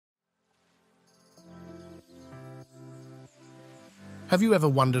Have you ever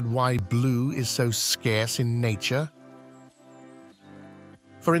wondered why blue is so scarce in nature?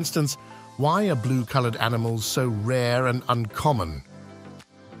 For instance, why are blue-colored animals so rare and uncommon?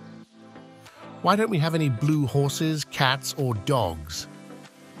 Why don't we have any blue horses, cats, or dogs?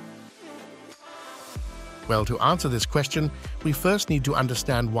 Well, to answer this question, we first need to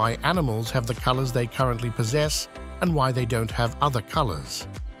understand why animals have the colors they currently possess and why they don't have other colors.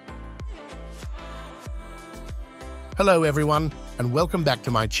 Hello everyone, and welcome back to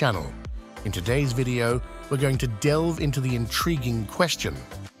my channel. In today's video, we're going to delve into the intriguing question: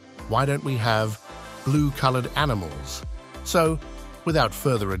 why don't we have blue-colored animals? So, without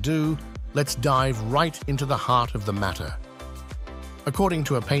further ado, let's dive right into the heart of the matter. According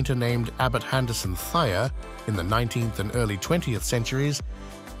to a painter named Abbot Henderson Thayer in the 19th and early 20th centuries,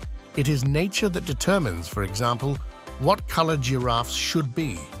 it is nature that determines, for example, what color giraffes should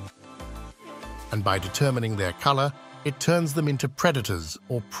be. And by determining their color, it turns them into predators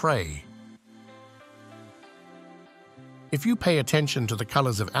or prey. If you pay attention to the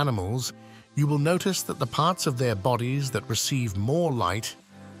colors of animals, you will notice that the parts of their bodies that receive more light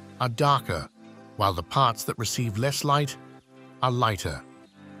are darker, while the parts that receive less light are lighter.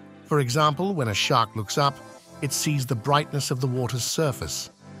 For example, when a shark looks up, it sees the brightness of the water's surface,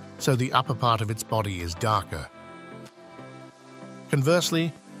 so the upper part of its body is darker.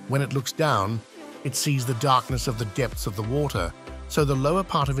 Conversely, when it looks down, it sees the darkness of the depths of the water, so the lower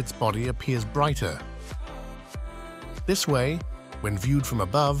part of its body appears brighter. This way, when viewed from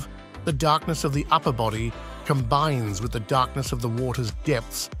above, the darkness of the upper body combines with the darkness of the water's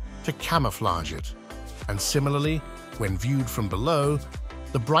depths to camouflage it. And similarly, when viewed from below,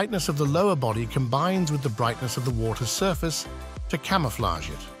 the brightness of the lower body combines with the brightness of the water's surface to camouflage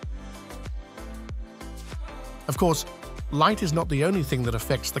it. Of course, light is not the only thing that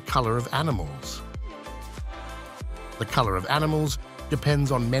affects the color of animals. The color of animals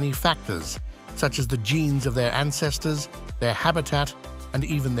depends on many factors, such as the genes of their ancestors, their habitat, and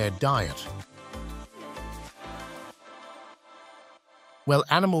even their diet. Well,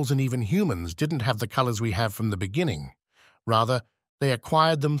 animals and even humans didn't have the colors we have from the beginning. Rather, they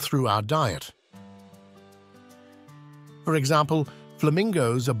acquired them through our diet. For example,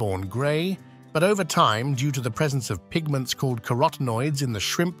 flamingos are born gray, but over time, due to the presence of pigments called carotenoids in the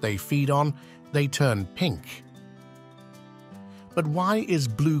shrimp they feed on, they turn pink. But why is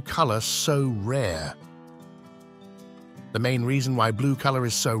blue color so rare? The main reason why blue color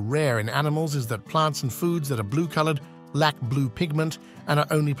is so rare in animals is that plants and foods that are blue-colored lack blue pigment and are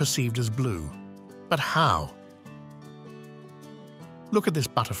only perceived as blue. But how? Look at this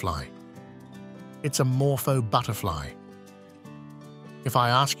butterfly. It's a Morpho Butterfly. If I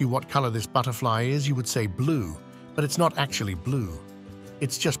ask you what color this butterfly is, you would say blue, but it's not actually blue.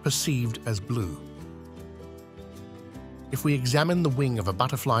 It's just perceived as blue. If we examine the wing of a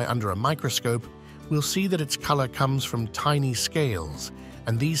butterfly under a microscope, we'll see that its color comes from tiny scales,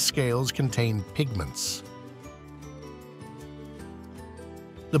 and these scales contain pigments.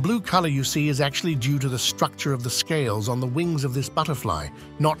 The blue color you see is actually due to the structure of the scales on the wings of this butterfly,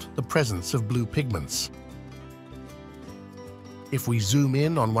 not the presence of blue pigments. If we zoom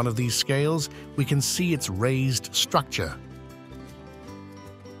in on one of these scales, we can see its raised structure.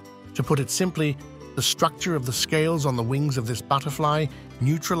 To put it simply, the structure of the scales on the wings of this butterfly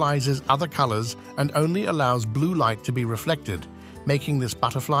neutralizes other colors and only allows blue light to be reflected, making this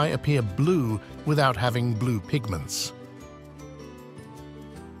butterfly appear blue without having blue pigments.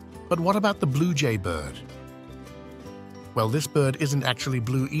 But what about the blue jay bird? Well, this bird isn't actually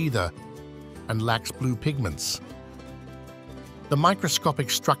blue either and lacks blue pigments. The microscopic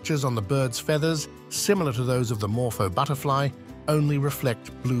structures on the bird's feathers, similar to those of the Morpho butterfly, only reflect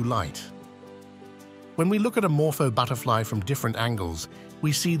blue light. When we look at a Morpho butterfly from different angles,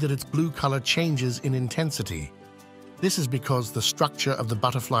 we see that its blue color changes in intensity. This is because the structure of the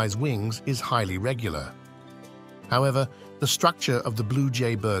butterfly's wings is highly regular. However, the structure of the blue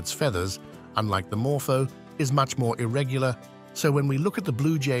jay bird's feathers, unlike the Morpho, is much more irregular, so when we look at the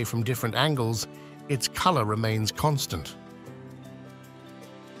blue jay from different angles, its color remains constant.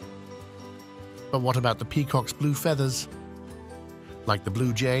 But what about the peacock's blue feathers? Like the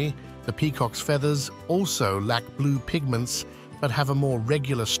blue jay, the peacock's feathers also lack blue pigments but have a more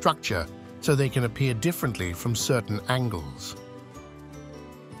regular structure, so they can appear differently from certain angles.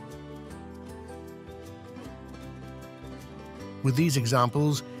 With these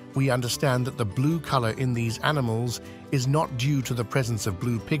examples, we understand that the blue color in these animals is not due to the presence of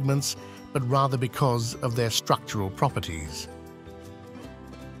blue pigments, but rather because of their structural properties.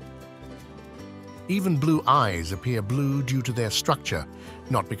 Even blue eyes appear blue due to their structure,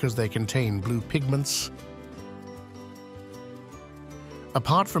 not because they contain blue pigments.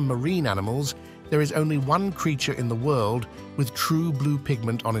 Apart from marine animals, there is only one creature in the world with true blue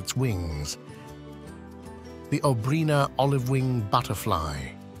pigment on its wings: the Obrina Olivewing butterfly.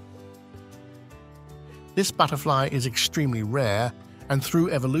 This butterfly is extremely rare, and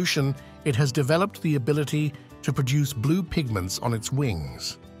through evolution, it has developed the ability to produce blue pigments on its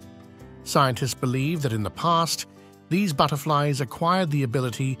wings. Scientists believe that in the past, these butterflies acquired the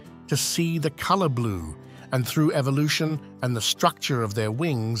ability to see the color blue, and through evolution and the structure of their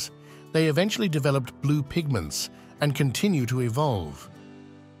wings, they eventually developed blue pigments and continue to evolve.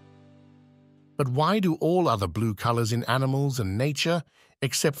 But why do all other blue colors in animals and nature,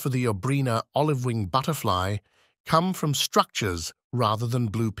 except for the Obrina Olivewing butterfly, come from structures rather than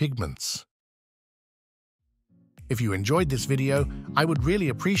blue pigments? If you enjoyed this video, I would really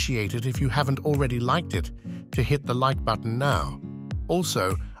appreciate it if you haven't already liked it, to hit the like button now.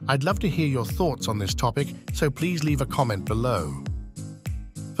 Also, I'd love to hear your thoughts on this topic, so please leave a comment below.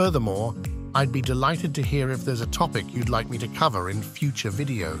 Furthermore, I'd be delighted to hear if there's a topic you'd like me to cover in future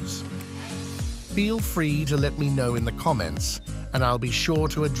videos. Feel free to let me know in the comments, and I'll be sure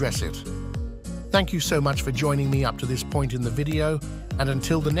to address it. Thank you so much for joining me up to this point in the video, and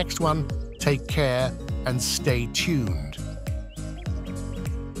until the next one, take care and stay tuned.